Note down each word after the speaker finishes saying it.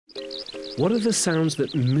What are the sounds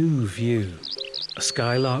that move you? A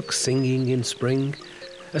skylark singing in spring?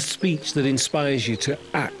 A speech that inspires you to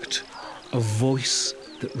act? A voice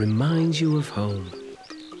that reminds you of home?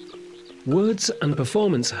 Words and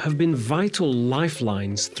performance have been vital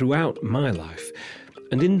lifelines throughout my life.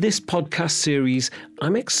 And in this podcast series,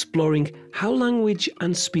 I'm exploring how language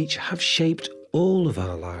and speech have shaped all of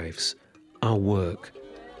our lives, our work,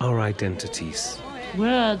 our identities.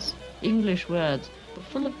 Words, English words, but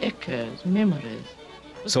full of echoes, memories.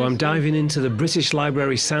 So I'm diving into the British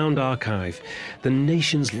Library Sound Archive, the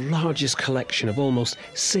nation's largest collection of almost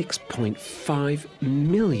 6.5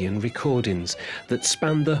 million recordings that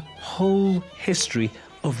span the whole history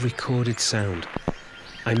of recorded sound.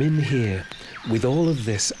 I'm in here with all of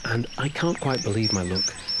this and I can't quite believe my luck.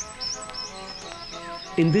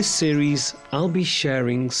 In this series, I'll be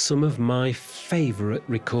sharing some of my favourite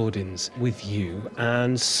recordings with you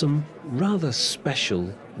and some rather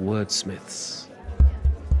special wordsmiths.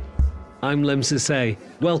 I'm Lem Sissay.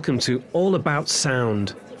 Welcome to All About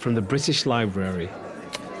Sound from the British Library.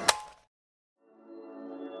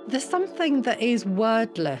 There's something that is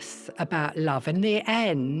wordless about love. In the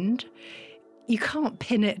end, you can't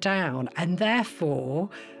pin it down, and therefore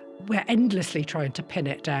we're endlessly trying to pin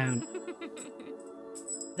it down.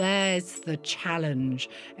 There's the challenge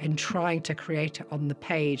in trying to create it on the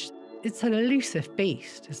page. It's an elusive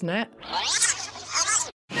beast, isn't it?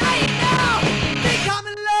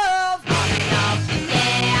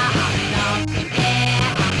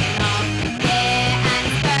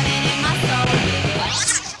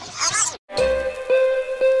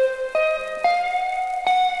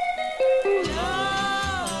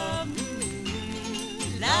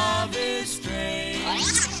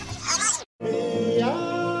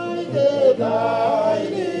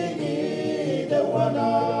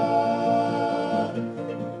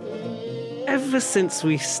 Ever since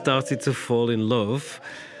we started to fall in love,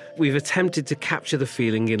 we've attempted to capture the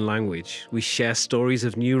feeling in language. We share stories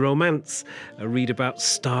of new romance, read about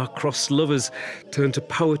star-crossed lovers, turn to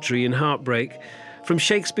poetry and heartbreak. From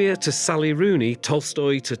Shakespeare to Sally Rooney,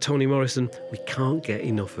 Tolstoy to Toni Morrison, we can't get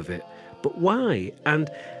enough of it. But why? And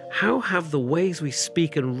how have the ways we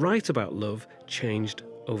speak and write about love changed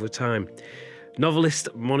over time? Novelist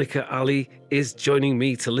Monica Ali is joining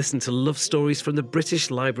me to listen to love stories from the British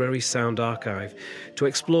Library Sound Archive to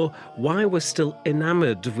explore why we're still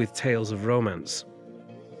enamoured with tales of romance.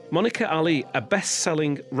 Monica Ali, a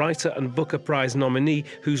best-selling writer and Booker Prize nominee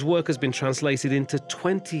whose work has been translated into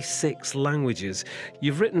 26 languages.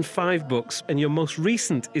 You've written 5 books and your most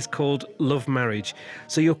recent is called Love Marriage.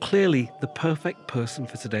 So you're clearly the perfect person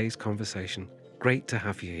for today's conversation. Great to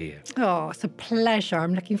have you here. Oh, it's a pleasure.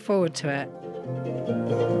 I'm looking forward to it.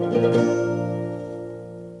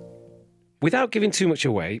 Without giving too much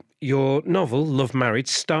away, your novel, Love Marriage,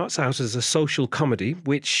 starts out as a social comedy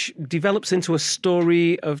which develops into a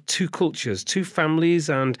story of 2 cultures, 2 families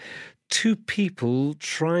and 2 people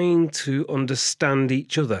trying to understand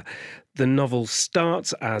each other. The novel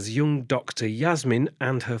starts as young Dr. Yasmin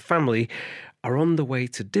and her family are on the way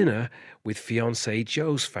to dinner with fiancé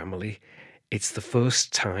Joe's family. It's the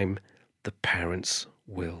first time the parents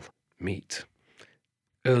will meet.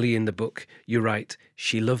 Early in the book, you write,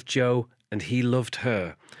 she loved Joe and he loved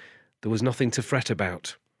her. There was nothing to fret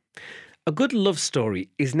about. A good love story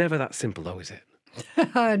is never that simple, though, is it?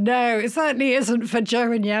 No, it certainly isn't for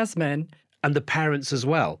Joe and Yasmin. And the parents as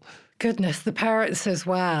well. Goodness, the parents as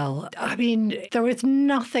well. I mean, there is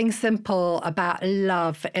nothing simple about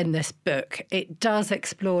love in this book. It does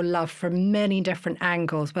explore love from many different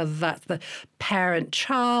angles, whether that's the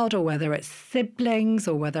parent-child or whether it's siblings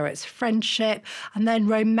or whether it's friendship, and then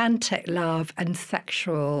romantic love and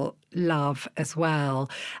sexual love as well.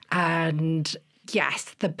 And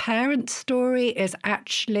yes, the parent story is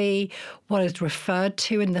actually what is referred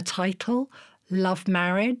to in the title, Love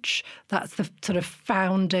Marriage. That's the sort of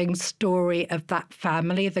founding story of that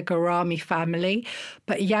family, the Gourami family.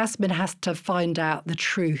 But Yasmin has to find out the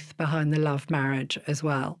truth behind the love marriage as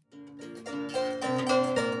well.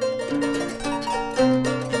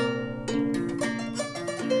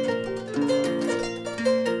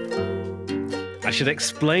 I should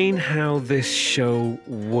explain how this show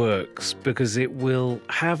works because it will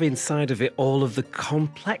have inside of it all of the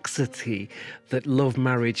complexity that Love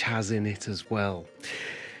Marriage has in it as well.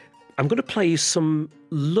 I'm going to play you some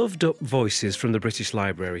loved-up voices from the British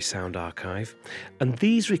Library Sound Archive, and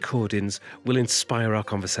these recordings will inspire our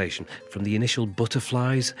conversation, from the initial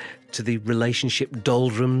butterflies to the relationship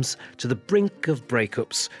doldrums to the brink of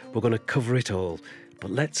breakups. We're going to cover it all,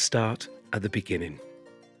 but let's start at the beginning.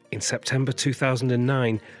 In September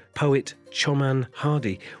 2009, Poet Choman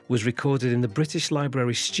Hardy was recorded in the British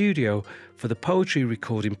Library studio for the poetry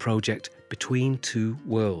recording project Between Two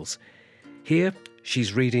Worlds. Here,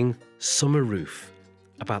 she's reading Summer Roof,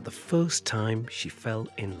 about the first time she fell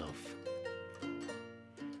in love.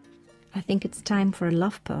 I think it's time for a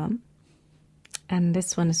love poem. And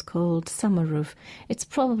this one is called Summer Roof. It's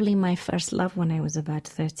probably my first love when I was about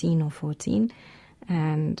 13 or 14.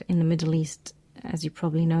 And in the Middle East, as you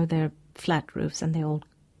probably know, there are flat roofs and they're all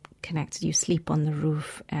connected. You sleep on the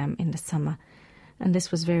roof in the summer. And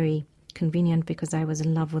this was very convenient because I was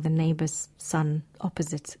in love with a neighbour's son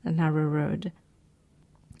opposite a narrow road.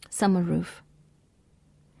 Summer Roof.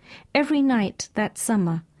 Every night that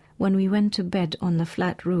summer, when we went to bed on the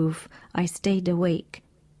flat roof, I stayed awake,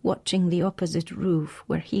 watching the opposite roof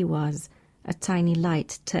where he was, a tiny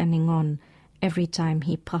light turning on every time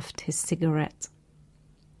he puffed his cigarette.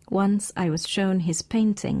 Once I was shown his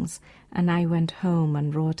paintings, and I went home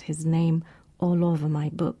and wrote his name all over my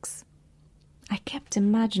books. I kept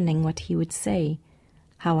imagining what he would say,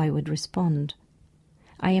 how I would respond.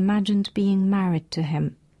 I imagined being married to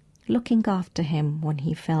him, looking after him when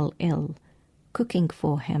he fell ill, cooking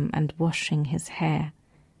for him and washing his hair.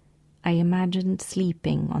 I imagined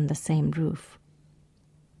sleeping on the same roof.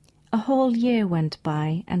 A whole year went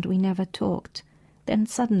by and we never talked. Then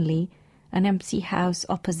suddenly, an empty house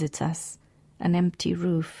opposite us, an empty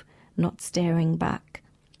roof, not staring back,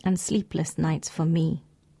 and sleepless nights for me.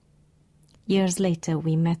 Years later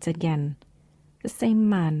we met again. The same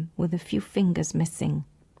man with a few fingers missing,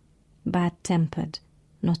 bad-tempered,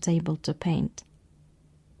 not able to paint.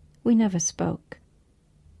 We never spoke.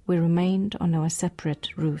 We remained on our separate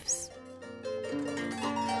roofs.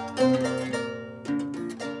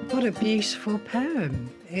 What a beautiful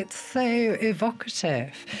poem. It's so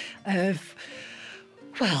evocative of,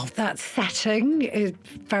 well, that setting is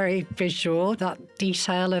very visual, that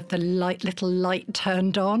detail of the little light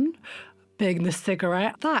turned on, being the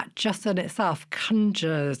cigarette. That just in itself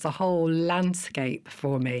conjures a whole landscape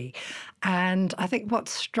for me. And I think what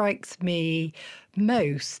strikes me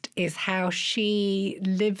most is how she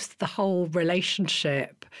lives the whole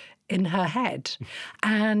relationship in her head.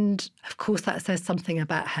 And of course that says something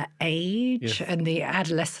about her age and the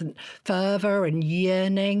adolescent fervour and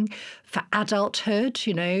yearning for adulthood,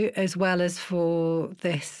 you know, as well as for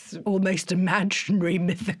this almost imaginary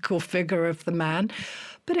mythical figure of the man.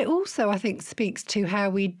 But it also, I think, speaks to how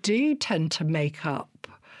we do tend to make up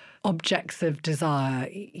objects of desire.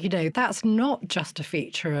 You know, that's not just a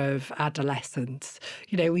feature of adolescence.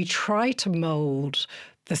 You know, we try to mould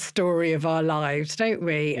the story of our lives, don't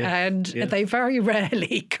we? Yes, and they very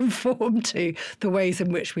rarely conform to the ways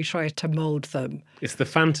in which we try to mould them. It's the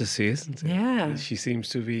fantasy, isn't it? Yeah. That she seems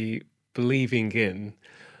to be believing in,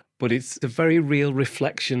 but it's a very real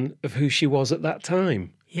reflection of who she was at that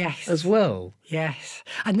time. Yes. As well. Yes.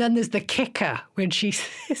 And then there's the kicker when she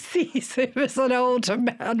sees him as an older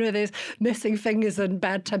man with his missing fingers and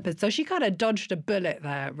bad temper. So she kind of dodged a bullet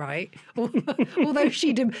there, right? Although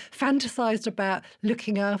she'd fantasised about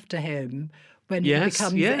looking after him when he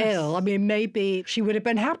becomes ill. I mean, maybe she would have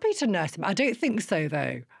been happy to nurse him. I don't think so,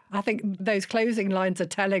 though. I think those closing lines are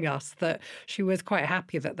telling us that she was quite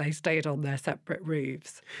happy that they stayed on their separate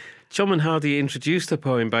roofs. Choman Hardy introduced the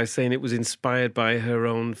poem by saying it was inspired by her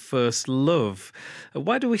own first love.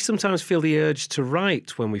 Why do we sometimes feel the urge to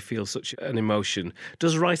write when we feel such an emotion?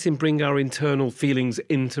 Does writing bring our internal feelings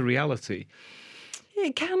into reality?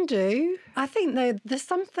 It can do. I think there's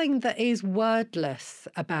something that is wordless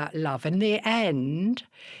about love. In the end,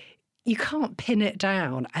 you can't pin it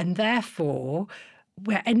down, and therefore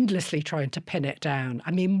we're endlessly trying to pin it down.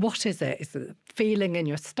 I mean, what is it? Is it a feeling in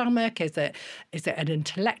your stomach? Is it an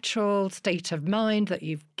intellectual state of mind that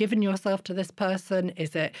you've given yourself to this person?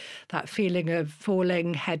 Is it that feeling of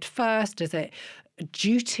falling head first? Is it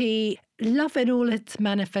duty? Love in all its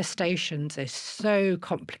manifestations is so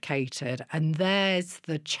complicated, and there's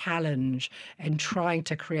the challenge in trying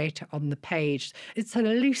to create it on the page. It's an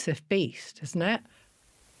elusive beast, isn't it?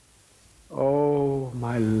 Oh,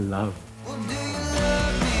 my love,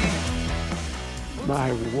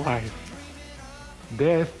 my wife,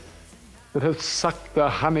 death that hath sucked the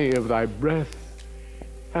honey of thy breath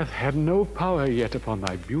hath had no power yet upon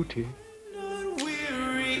thy beauty. Not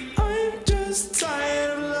weary, I'm just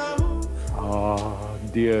tired of love. Ah,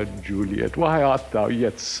 dear Juliet, why art thou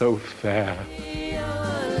yet so fair?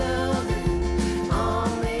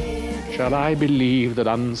 Shall I believe that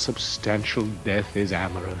unsubstantial death is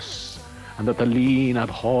amorous, and that the lean,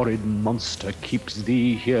 abhorred monster keeps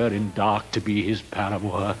thee here in dark to be his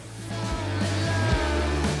paramour?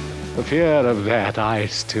 For fear of that, I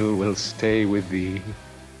still will stay with thee,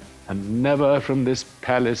 and never from this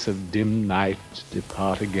palace of dim night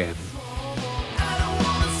depart again. I don't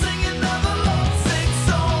wanna sing another lovesick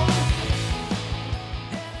song.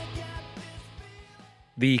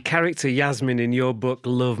 The character Yasmin in your book,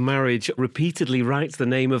 Love Marriage, repeatedly writes the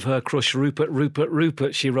name of her crush,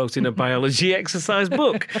 Rupert, she wrote in a biology exercise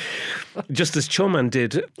book. Just as Choman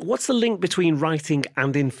did. What's the link between writing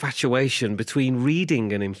and infatuation, between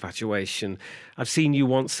reading and infatuation? I've seen you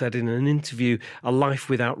once said in an interview, a life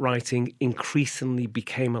without writing increasingly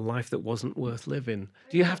became a life that wasn't worth living.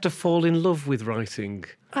 Do you have to fall in love with writing?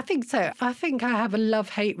 I think so. I think I have a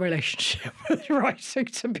love-hate relationship with writing,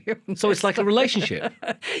 to be honest. So it's like a relationship?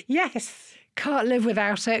 Yes. Can't live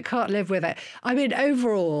without it, can't live with it. I mean,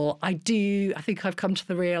 overall, I think I've come to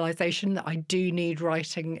the realisation that I do need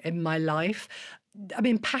writing in my life. I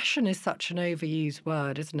mean, passion is such an overused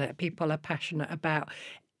word, isn't it? People are passionate about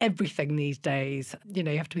everything these days. You know,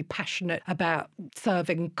 you have to be passionate about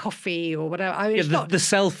serving coffee or whatever. I mean, Yeah, the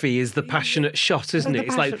selfie is the passionate shot, isn't it?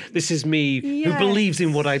 It's like, this is me who believes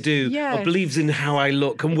in what I do or believes in how I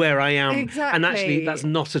look and where I am. Exactly. And actually, that's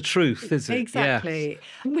not a truth, is it? Exactly.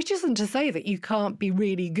 Yes. Which isn't to say that you can't be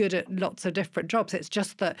really good at lots of different jobs. It's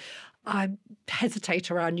just that I hesitate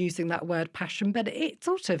around using that word passion, but it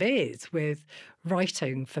sort of is with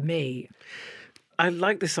writing for me. I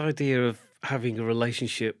like this idea of having a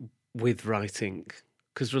relationship with writing,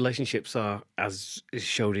 because relationships are, as is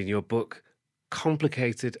shown in your book,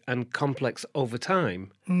 complicated and complex over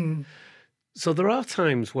time. So there are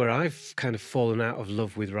times where I've kind of fallen out of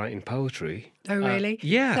love with writing poetry. Oh, really?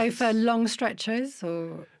 Yeah. So for long stretches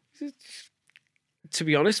or... To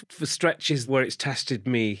be honest, for stretches where it's tested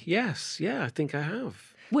me, yes, I think I have.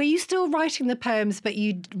 Were you still writing the poems, but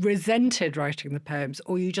you resented writing the poems,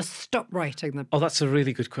 or you just stopped writing them? Oh, that's a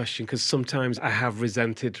really good question, because sometimes I have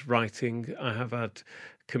resented writing. I have had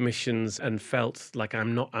commissions and felt like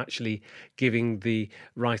I'm not actually giving the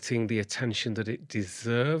writing the attention that it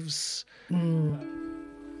deserves.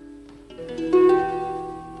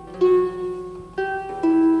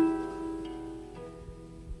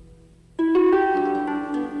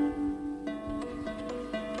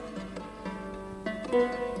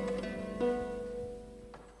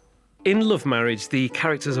 In Love Marriage, the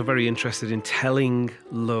characters are very interested in telling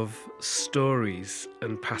love stories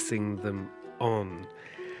and passing them on,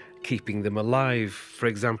 keeping them alive. For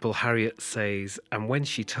example, Harriet says, "And when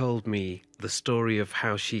she told me the story of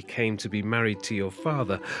how she came to be married to your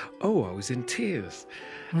father, I was in tears."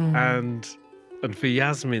 And for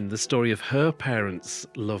Yasmin, the story of her parents'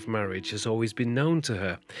 love marriage has always been known to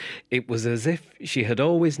her. It was as if she had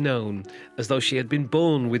always known, as though she had been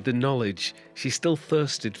born with the knowledge. She still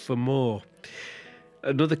thirsted for more.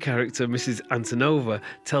 Another character, Mrs. Antonova,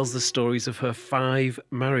 tells the stories of her 5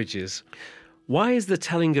 marriages. Why is the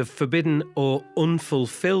telling of forbidden or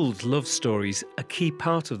unfulfilled love stories a key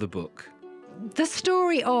part of the book? The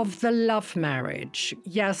story of the love marriage,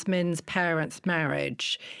 Yasmin's parents'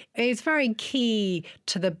 marriage, is very key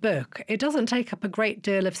to the book. It doesn't take up a great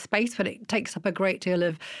deal of space, but it takes up a great deal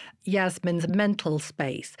of Yasmin's mental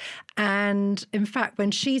space. And in fact,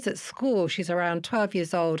 when she's at school, she's around 12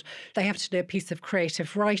 years old, they have to do a piece of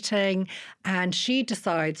creative writing, and she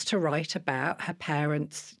decides to write about her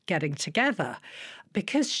parents getting together,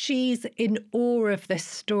 because she's in awe of this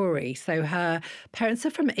story. So her parents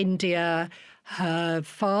are from India. Her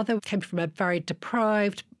father came from a very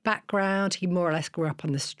deprived background. He more or less grew up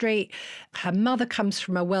on the street. Her mother comes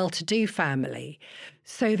from a well-to-do family.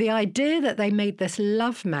 So the idea that they made this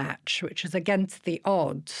love match, which is against the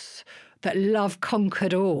odds, that love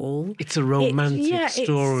conquered all. It's a romantic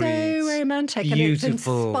story. It's so romantic.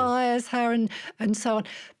 Beautiful. And it inspires her and so on.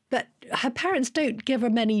 But her parents don't give her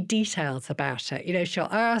many details about it. You know, she'll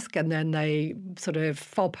ask and then they sort of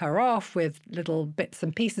fob her off with little bits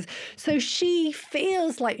and pieces. So she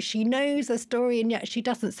feels like she knows the story and yet she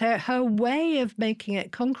doesn't. So her way of making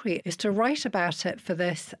it concrete is to write about it for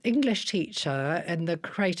this English teacher in the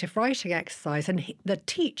creative writing exercise. And the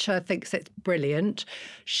teacher thinks it's brilliant.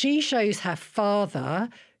 She shows her father,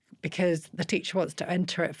 because the teacher wants to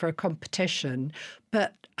enter it for a competition.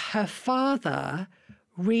 But her father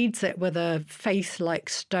reads it with a face like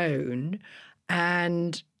stone,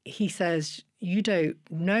 and he says, "You don't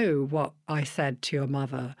know what I said to your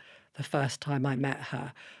mother the first time I met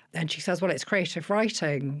her." And she says, "Well, it's creative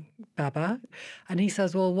writing, Baba." And he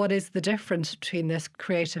says, "Well, what is the difference between this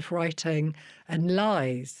creative writing and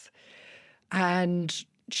lies?" And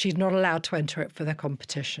she's not allowed to enter it for the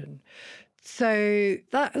competition. So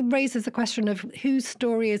that raises the question of whose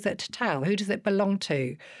story is it to tell? Who does it belong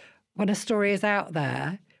to? When a story is out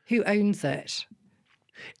there, who owns it?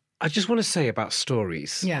 I just want to say about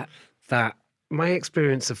stories Yeah. that my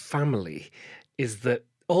experience of family is that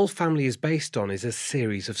all family is based on is a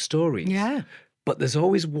series of stories. Yeah. But there's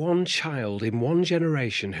always one child in one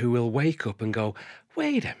generation who will wake up and go,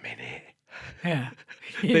 wait a minute. Yeah.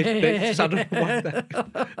 They sort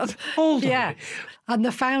of hold on. Yeah. And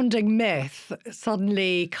the founding myth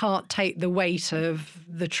suddenly can't take the weight of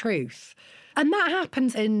the truth. And that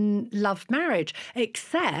happens in love marriage,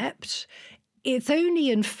 except it's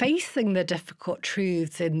only in facing the difficult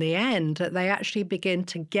truths in the end that they actually begin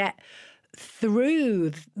to get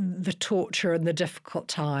through the torture and the difficult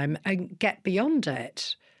time and get beyond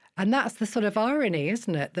it. And that's the sort of irony,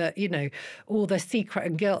 isn't it? That, you know, all the secret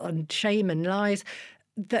and guilt and shame and lies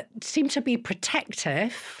that seem to be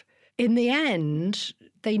protective, in the end,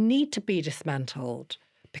 they need to be dismantled.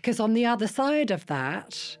 Because on the other side of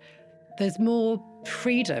that, there's more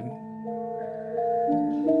freedom.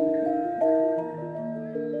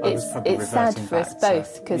 It's sad for us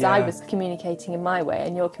both, because I was communicating in my way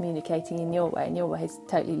and you're communicating in your way, and your way is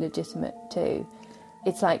totally legitimate too.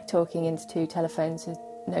 It's like talking into two telephones with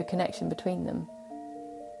no connection between them.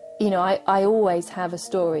 You know, I always have a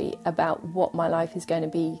story about what my life is going to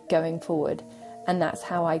be going forward, and that's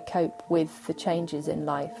how I cope with the changes in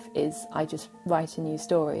life, is I just write a new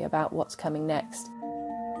story about what's coming next.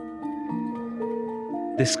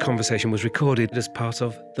 This conversation was recorded as part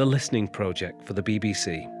of the Listening Project for the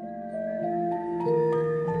BBC.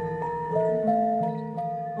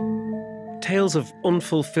 Tales of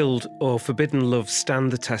unfulfilled or forbidden love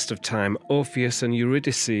stand the test of time. Orpheus and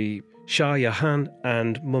Eurydice, Shah Jahan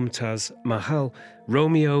and Mumtaz Mahal,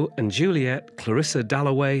 Romeo and Juliet, Clarissa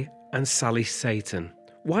Dalloway and Sally Satan.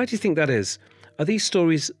 Why do you think that is? Are these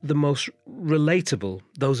stories the most relatable,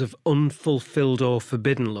 those of unfulfilled or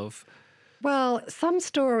forbidden love? Well, some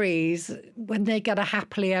stories, when they get a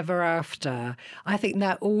happily ever after, I think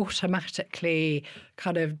they're automatically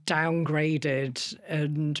kind of downgraded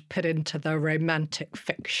and put into the romantic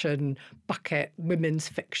fiction bucket, women's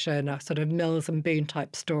fiction, a sort of Mills and Boon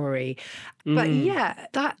type story. But yeah,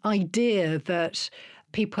 that idea that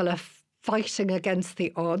people are fighting against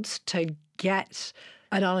the odds to get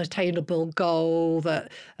an unattainable goal,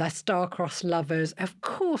 that they're star-crossed lovers. Of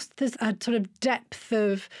course, there's a sort of depth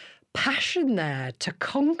of passion there to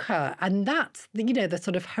conquer, and that's the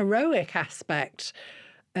sort of heroic aspect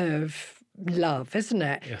of love, isn't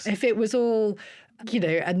it? Yes. If it was all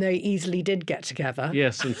and they easily did get together,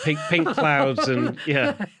 yes, and pink clouds and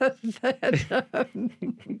yeah, then,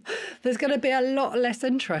 there's going to be a lot less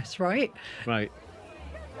interest, right? right.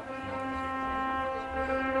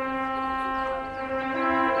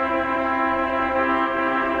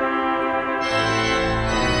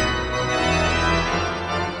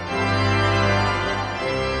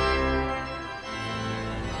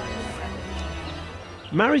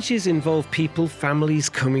 Marriages involve people, families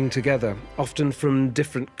coming together, often from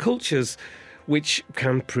different cultures, which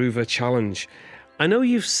can prove a challenge. I know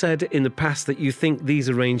you've said in the past that you think these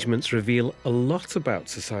arrangements reveal a lot about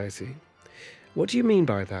society. What do you mean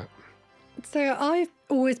by that? So I've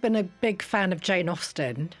always been a big fan of Jane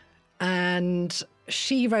Austen, and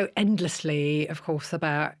she wrote endlessly, of course,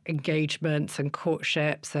 about engagements and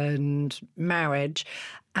courtships and marriage.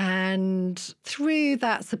 And through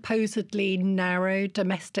that supposedly narrow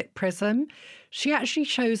domestic prism, she actually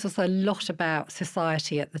shows us a lot about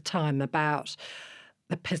society at the time, about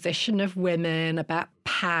the position of women, about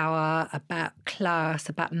power, about class,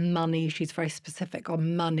 about money. She's very specific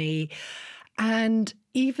on money. And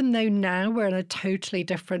even though now we're in a totally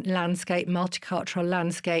different landscape, multicultural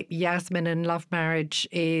landscape, Yasmin in Love Marriage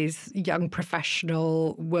is a young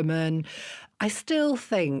professional woman, I still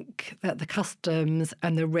think that the customs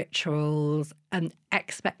and the rituals and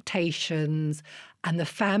expectations and the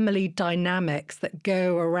family dynamics that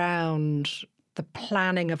go around the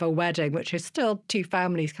planning of a wedding, which is still two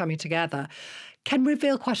families coming together, can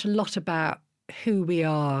reveal quite a lot about who we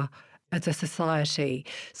are as a society.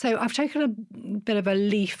 So I've taken a bit of a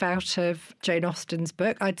leaf out of Jane Austen's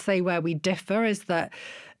book. I'd say where we differ is that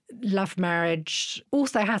Love Marriage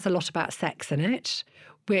also has a lot about sex in it,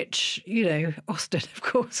 which, Austen, of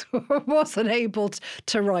course, wasn't able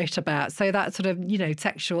to write about. So that sort of,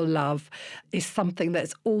 sexual love is something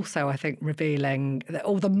that's also, I think, revealing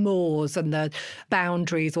all the mores and the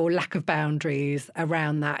boundaries or lack of boundaries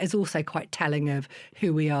around that is also quite telling of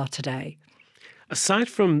who we are today. Aside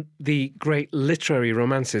from the great literary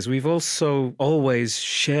romances, we've also always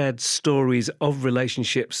shared stories of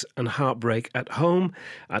relationships and heartbreak at home,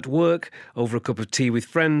 at work, over a cup of tea with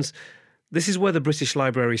friends. This is where the British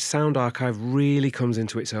Library's sound archive really comes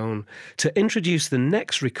into its own. To introduce the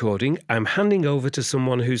next recording, I'm handing over to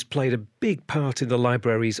someone who's played a big part in the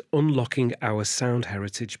library's Unlocking Our Sound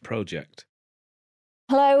Heritage project.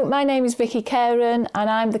 Hello, my name is Vicky Caron and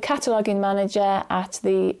I'm the cataloguing manager at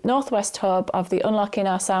the Northwest Hub of the Unlocking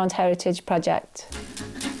Our Sound Heritage project.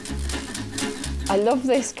 I love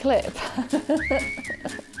this clip.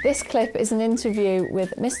 This clip is an interview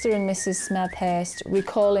with Mr. and Mrs. Smethurst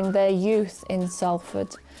recalling their youth in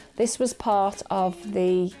Salford. This was part of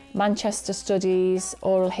the Manchester Studies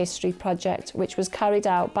Oral History project, which was carried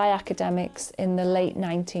out by academics in the late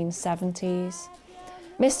 1970s.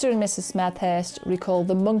 Mr. and Mrs. Smethurst recall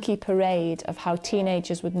the monkey parade of how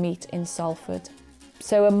teenagers would meet in Salford.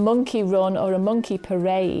 So a monkey run or a monkey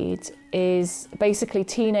parade is basically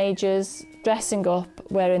teenagers dressing up,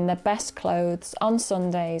 wearing their best clothes on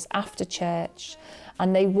Sundays after church,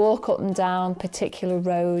 and they walk up and down particular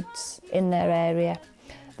roads in their area.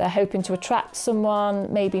 They're hoping to attract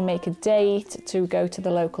someone, maybe make a date to go to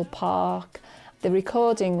the local park. The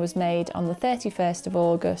recording was made on the 31st of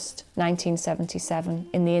August 1977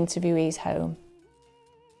 in the interviewee's home.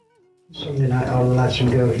 Sunday night all the lads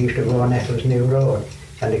and girls used to go on Eccles New Road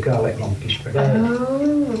and they call it Monkey's Parade.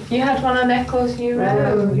 Oh, you had one on Eccles New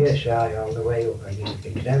Road? Yes, all the way up. I used to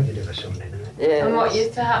be tempted of a Sunday night. Yes. And what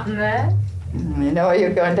used to happen there? You know,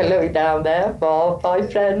 you're going to look down there for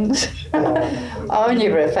boyfriends. Oh, and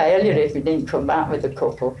you were a failure if you didn't come back with a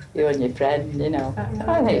couple, you and your friend, you know.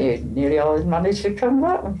 I think you nearly always managed to come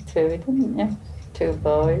back with two, didn't you? Two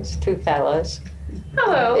boys, two fellas.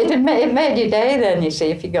 Hello. It made your day then, you see,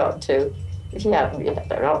 if you got two. If you hadn't, you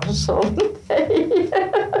had a rotten Sunday.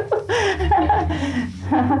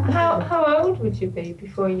 How old would you be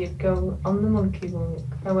before you'd go on the monkey walk?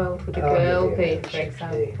 How old would a girl be, for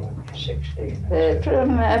example? 16.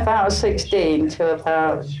 From about 16 to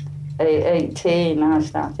about 18, I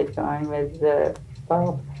started going with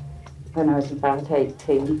Bob when I was about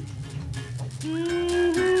 18.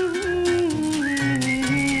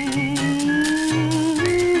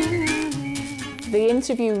 The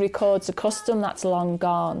interview records a custom that's long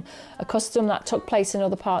gone, a custom that took place in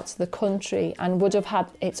other parts of the country and would have had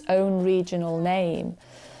its own regional name.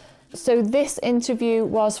 So this interview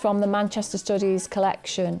was from the Manchester Studies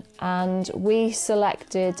collection, and we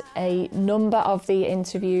selected a number of the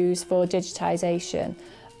interviews for digitisation.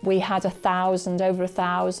 We had over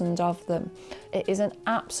 1,000 of them. It is an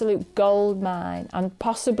absolute goldmine and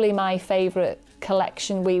possibly my favourite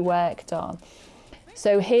collection we worked on.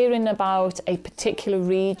 So hearing about a particular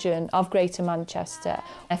region of Greater Manchester,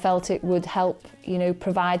 I felt it would help,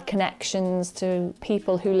 provide connections to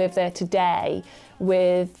people who live there today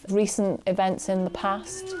with recent events in the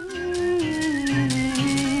past.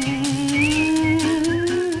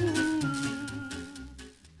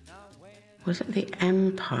 Was it the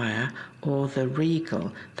Empire or the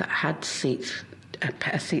Regal that had seats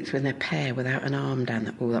with a pair without an arm down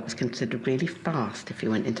that was considered really fast if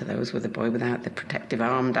you went into those with a boy without the protective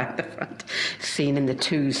arm down the front. Seen in the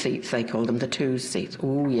two seats, they called them the two seats.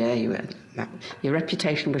 Oh yeah, your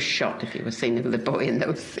reputation was shot if you were seen with a boy in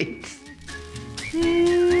those seats.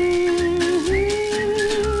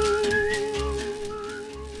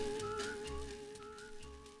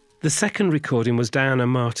 The second recording was Diana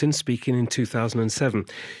Martin speaking in 2007.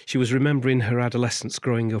 She was remembering her adolescence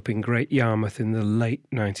growing up in Great Yarmouth in the late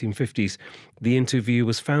 1950s. The interview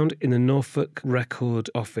was found in the Norfolk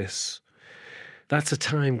Record Office. That's a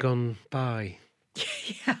time gone by.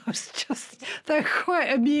 Yeah, they're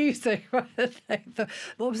quite amusing, weren't they?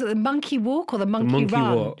 What was it, the monkey walk or the monkey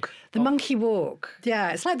run? Walk. The monkey walk. Yeah,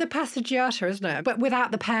 it's like the passeggiata, isn't it? But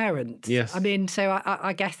without the parents. Yes. I mean, so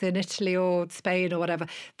I guess in Italy or Spain or whatever,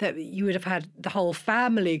 that you would have had the whole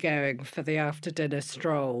family going for the after-dinner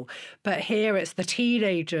stroll. But here it's the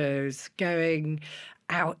teenagers going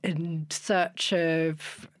out in search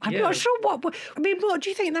of... I'm not sure what do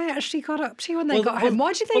you think they actually got up to when they got home?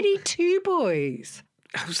 Why did they need two boys?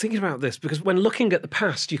 I was thinking about this because when looking at the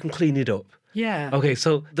past, you can clean it up. Yeah. Okay,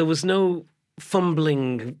 so there was no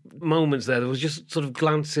fumbling moments there. There was just sort of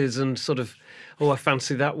glances and sort of, I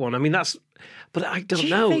fancy that one. I mean, but I don't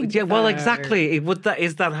know. Yeah, well, exactly.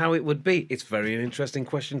 Is that how it would be? It's very an interesting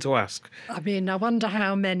question to ask. I mean, I wonder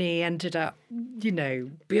how many ended up,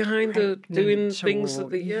 behind doing things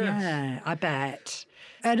that Yeah, I bet.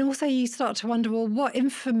 And also you start to wonder, well, what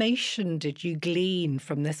information did you glean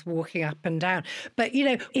from this walking up and down? But,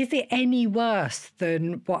 is it any worse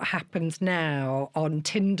than what happens now on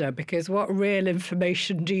Tinder? Because what real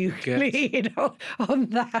information do you glean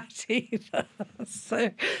on that either?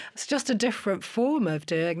 So it's just a different form of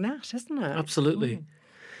doing that, isn't it? Absolutely. Mm.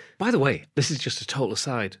 By the way, this is just a total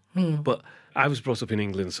aside, but I was brought up in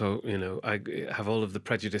England, so, I have all of the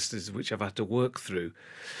prejudices which I've had to work through.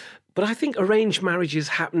 But I think arranged marriages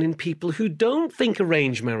happen in people who don't think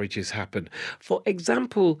arranged marriages happen. For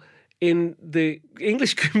example, in the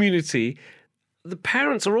English community, the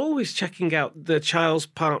parents are always checking out their child's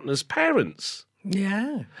partner's parents.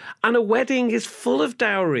 Yeah. And a wedding is full of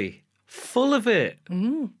dowry, full of it.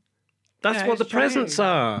 That's Yeah, what the it's true. presents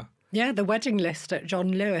are. Yeah, the wedding list at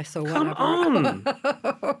John Lewis or Come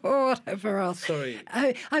whatever. Or whatever else. Sorry.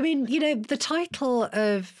 I mean, you know, the title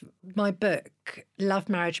of my book, Love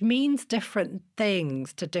Marriage, means different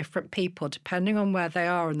things to different people depending on where they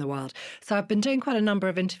are in the world. So I've been doing quite a number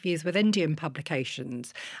of interviews with Indian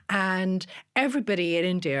publications, and everybody in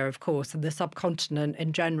India, of course, and the subcontinent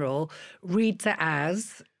in general, reads it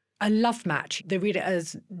as a love match. They read it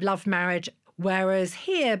as love marriage. Whereas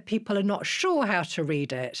here, people are not sure how to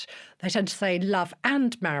read it. They tend to say love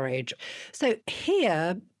and marriage. So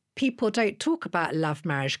here, people don't talk about love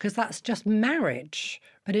marriage because that's just marriage.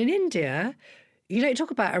 But in India, you don't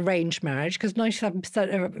talk about arranged marriage because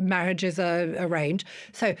 97% of marriages are arranged.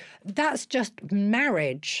 So that's just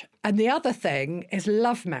marriage. And the other thing is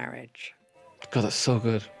love marriage. God, that's so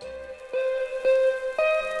good.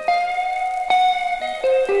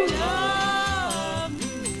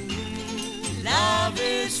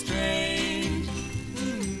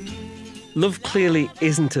 Love clearly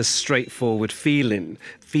isn't a straightforward feeling.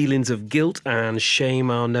 Feelings of guilt and shame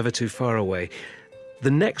are never too far away. The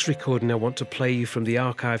next recording I want to play you from the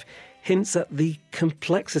archive hints at the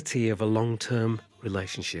complexity of a long-term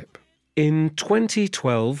relationship. In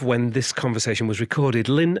 2012, when this conversation was recorded,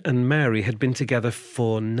 Lynn and Mary had been together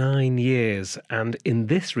for 9 years, and in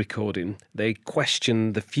this recording, they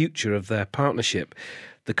questioned the future of their partnership.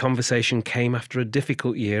 The conversation came after a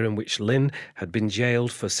difficult year in which Lynn had been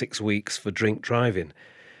jailed for 6 weeks for drink driving.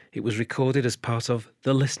 It was recorded as part of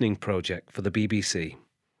the Listening Project for the BBC.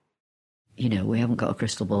 You know, we haven't got a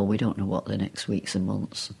crystal ball. We don't know what the next weeks and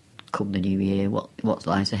months come the new year, what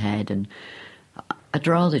lies ahead. And I'd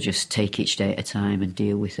rather just take each day at a time and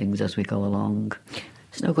deal with things as we go along.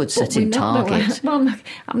 It's no good setting targets. Well,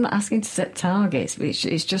 I'm not asking to set targets.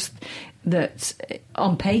 It's just that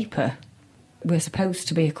on paper, we're supposed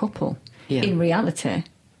to be a couple. Yeah. In reality,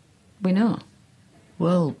 we're not.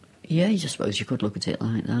 Well, yeah, I suppose you could look at it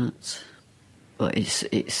like that. But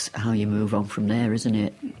it's how you move on from there, isn't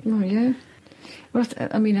it? Oh, yeah. Well,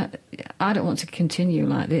 I mean, I don't want to continue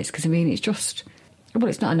like this because, I mean, it's just... Well,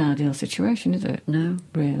 it's not an ideal situation, is it? No.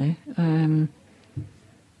 Really.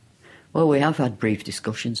 Well, we have had brief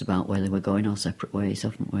discussions about whether we're going our separate ways,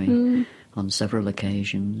 haven't we? On several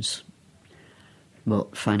occasions.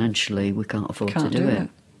 But financially, we can't afford to do it.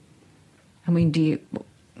 I mean,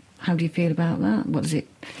 how do you feel about that? What does it...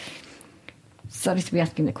 Sorry to be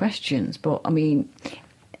asking the questions, but, I mean,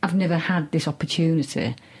 I've never had this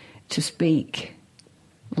opportunity to speak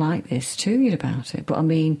like this to you about it. But, I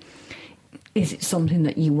mean, is it something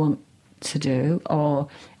that you want to do? Or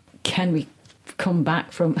can we come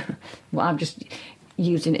back from what I'm just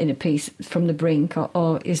using in a piece from the brink?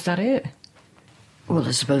 Or is that it? Well,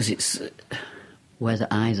 I suppose it's whether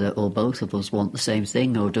either or both of us want the same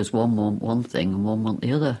thing, or does one want one thing and one want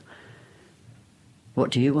the other?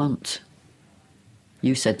 What do you want?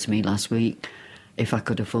 You said to me last week, if I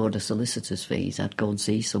could afford a solicitor's fees, I'd go and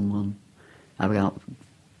see someone about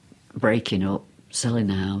breaking up, selling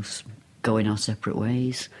the house, going our separate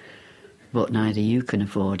ways. But neither you can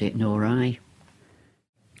afford it, nor I.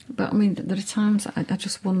 But, I mean, there are times I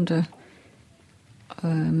just wonder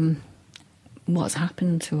what's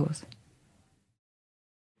happened to us.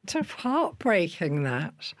 It's sort of heartbreaking,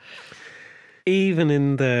 that. Even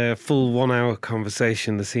in the full 1 hour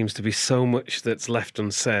conversation, there seems to be so much that's left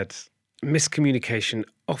unsaid. Miscommunication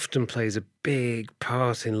often plays a big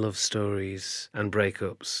part in love stories and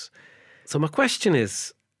breakups. So my question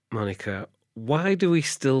is, Monica, why do we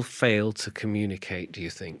still fail to communicate, do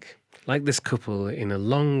you think? Like this couple in a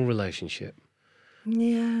long relationship.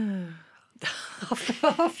 Yeah.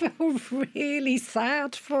 I feel really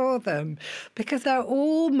sad for them because they're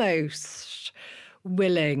almost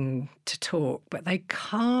willing to talk, but they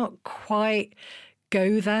can't quite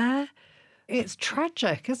go there. It's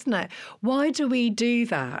tragic, isn't it? Why do we do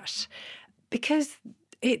that? Because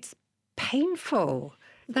it's painful.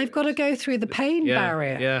 They've got to go through the pain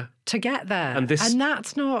barrier to get there. And that's not,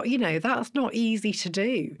 that's not easy to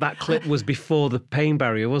do. That clip was before the pain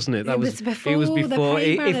barrier, wasn't it? It was before the pain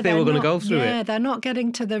barrier. If they were going to go through it. Yeah, they're not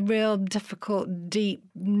getting to the real difficult, deep,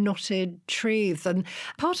 knotted truths. And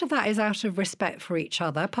part of that is out of respect for each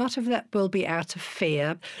other. Part of that will be out of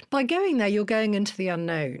fear. By going there, you're going into the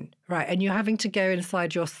unknown, right? And you're having to go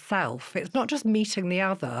inside yourself. It's not just meeting the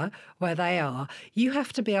other where they are. You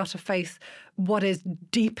have to be able to face what is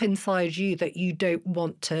deep inside you that you don't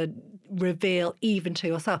want to reveal even to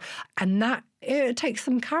yourself. And that, it takes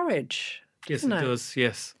some courage. Yes, isn't it does,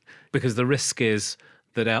 yes. Because the risk is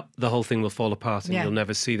that the whole thing will fall apart and Yeah. you'll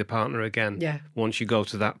never see the partner again Yeah. once you go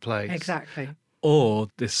to that place. Exactly. Or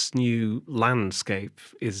this new landscape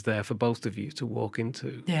is there for both of you to walk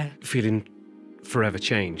into, Yeah. feeling forever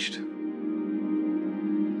changed.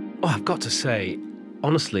 Oh, I've got to say,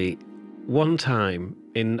 honestly, one time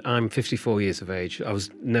I'm 54 years of age, I was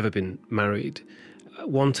never been married.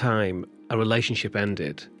 One time a relationship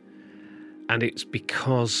ended, and it's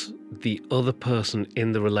because the other person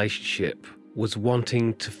in the relationship was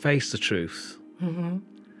wanting to face the truth, Mm-hmm.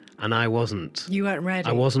 and I wasn't. You weren't ready.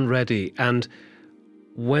 I wasn't ready. And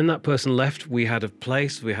when that person left, we had a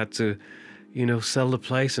place, we had to, sell the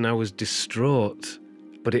place, and I was distraught.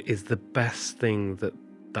 But it is the best thing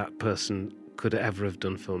that person could ever have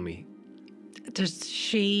done for me. Does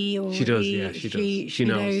she or She does, he, yeah, she does. She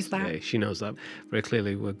knows that? Yeah, she knows that. Very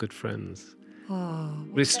clearly, we're good friends. Oh,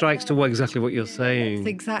 But it strikes to exactly what you're saying.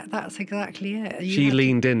 that's exactly it. You She had to-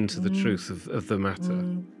 leaned into the truth of the matter.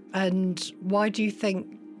 And why do you think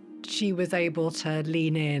she was able to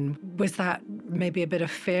lean in? Was that maybe a bit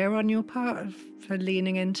of fear on your part for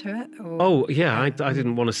leaning into it? Or? Oh, yeah, I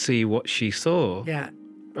didn't want to see what she saw. Yeah.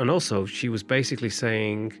 And also, she was basically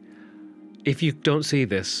saying, if you don't see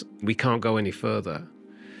this, we can't go any further.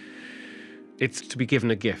 It's to be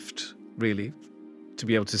given a gift, really, to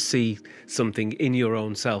be able to see something in your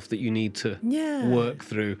own self that you need to Yeah. work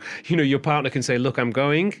through. Your partner can say, look, I'm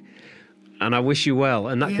going, and I wish you well.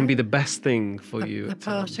 And that Yeah. can be the best thing for you. A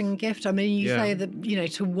parting gift. I mean, you Yeah. say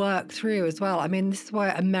that, to work through as well. I mean, this is why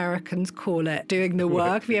Americans call it doing the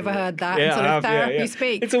work. Have you ever heard that? Yeah, sort I of have, yeah, therapy yeah.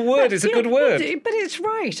 speak. It's a word, it's a good word. But it's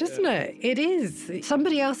right, isn't it? It is.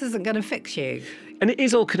 Somebody else isn't going to fix you. And it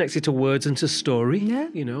is all connected to words and to story. Yeah.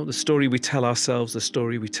 The story we tell ourselves, the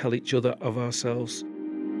story we tell each other of ourselves.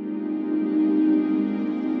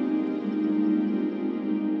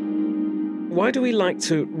 Why do we like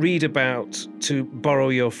to read about, to borrow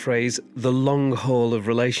your phrase, the long haul of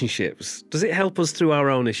relationships? Does it help us through our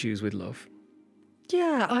own issues with love?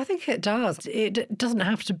 Yeah, I think it does. It doesn't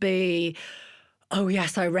have to be, oh,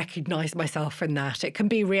 yes, I recognise myself in that. It can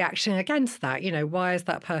be reacting against that. Why is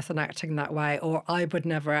that person acting that way? Or I would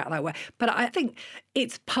never act that way. But I think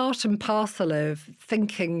it's part and parcel of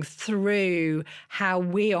thinking through how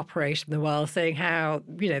we operate in the world, seeing how,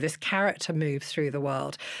 this character moves through the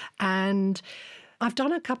world. And I've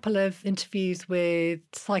done a couple of interviews with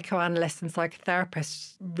psychoanalysts and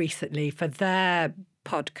psychotherapists recently for their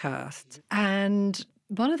podcast. And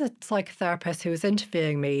one of the psychotherapists who was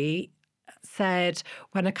interviewing me said,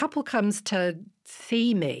 when a couple comes to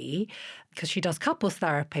see me, because she does couples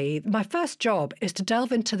therapy, my first job is to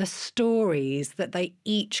delve into the stories that they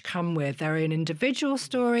each come with, their own individual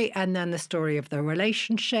story, and then the story of the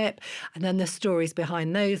relationship, and then the stories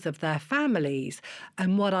behind those of their families.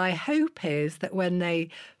 And what I hope is that when they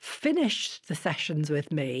finish the sessions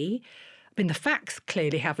with me, I mean, the facts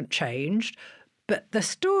clearly haven't changed, but the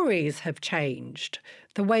stories have changed.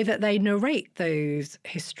 The way that they narrate those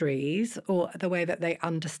histories or the way that they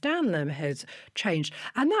understand them has changed.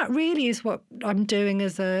 And that really is what I'm doing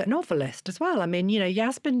as a novelist as well. I mean,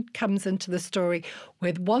 Yasmin comes into the story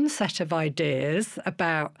with one set of ideas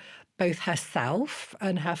about both herself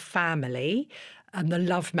and her family and the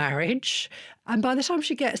love marriage. And by the time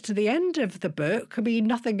she gets to the end of the book, I mean,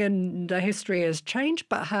 nothing in the history has changed,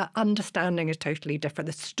 but her understanding is totally different.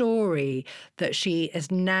 The story that she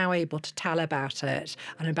is now able to tell about it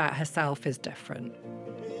and about herself is different.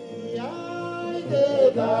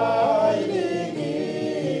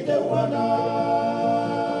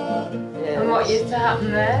 And what used to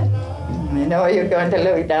happen there? You're going to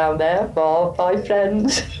look down there, 4 or 5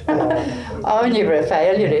 friends. Oh, and you were a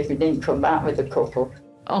failure if you didn't come back with a couple.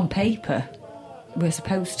 On paper, we're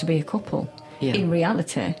supposed to be a couple. Yeah. In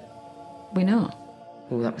reality, we're not.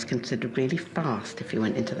 Oh, that was considered really fast if you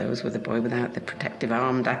went into those with a boy without the protective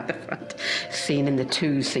arm down the front. Seen in the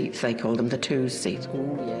 2 seats, they called them, the 2 seats.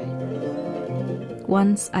 Oh, yeah.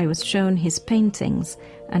 Once I was shown his paintings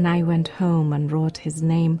and I went home and wrote his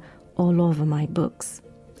name all over my books.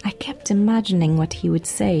 I kept imagining what he would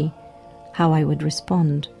say, how I would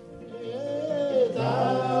respond.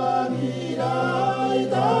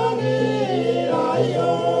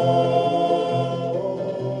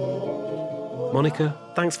 Monica,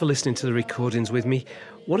 thanks for listening to the recordings with me.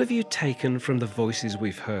 What have you taken from the voices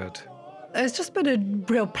we've heard? It's just been a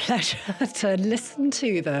real pleasure to listen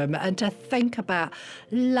to them and to think about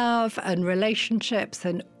love and relationships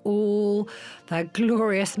and all their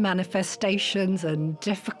glorious manifestations and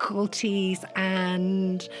difficulties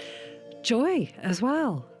and joy as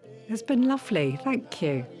well. It's been lovely. Thank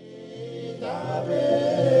you.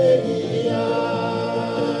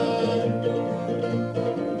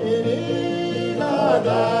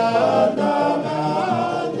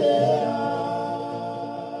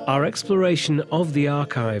 Our exploration of the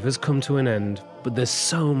archive has come to an end, but there's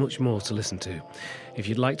so much more to listen to. If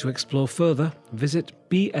you'd like to explore further, visit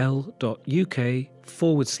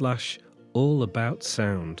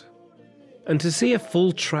bl.uk/allaboutsound. And to see a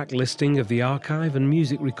full track listing of the archive and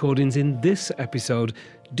music recordings in this episode,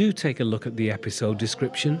 do take a look at the episode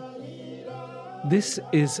description. This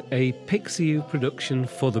is a Pixiu production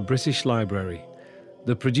for the British Library.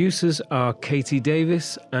 The producers are Katie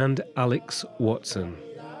Davis and Alex Watson.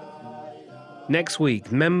 Next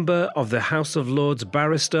week, member of the House of Lords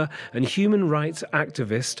barrister and human rights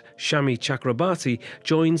activist Shami Chakrabarti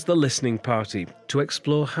joins the listening party to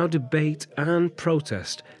explore how debate and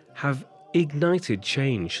protest have ignited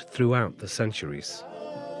change throughout the centuries.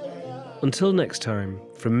 Until next time,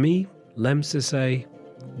 from me, Lem Sisay,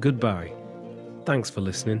 goodbye. Thanks for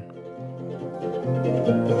listening.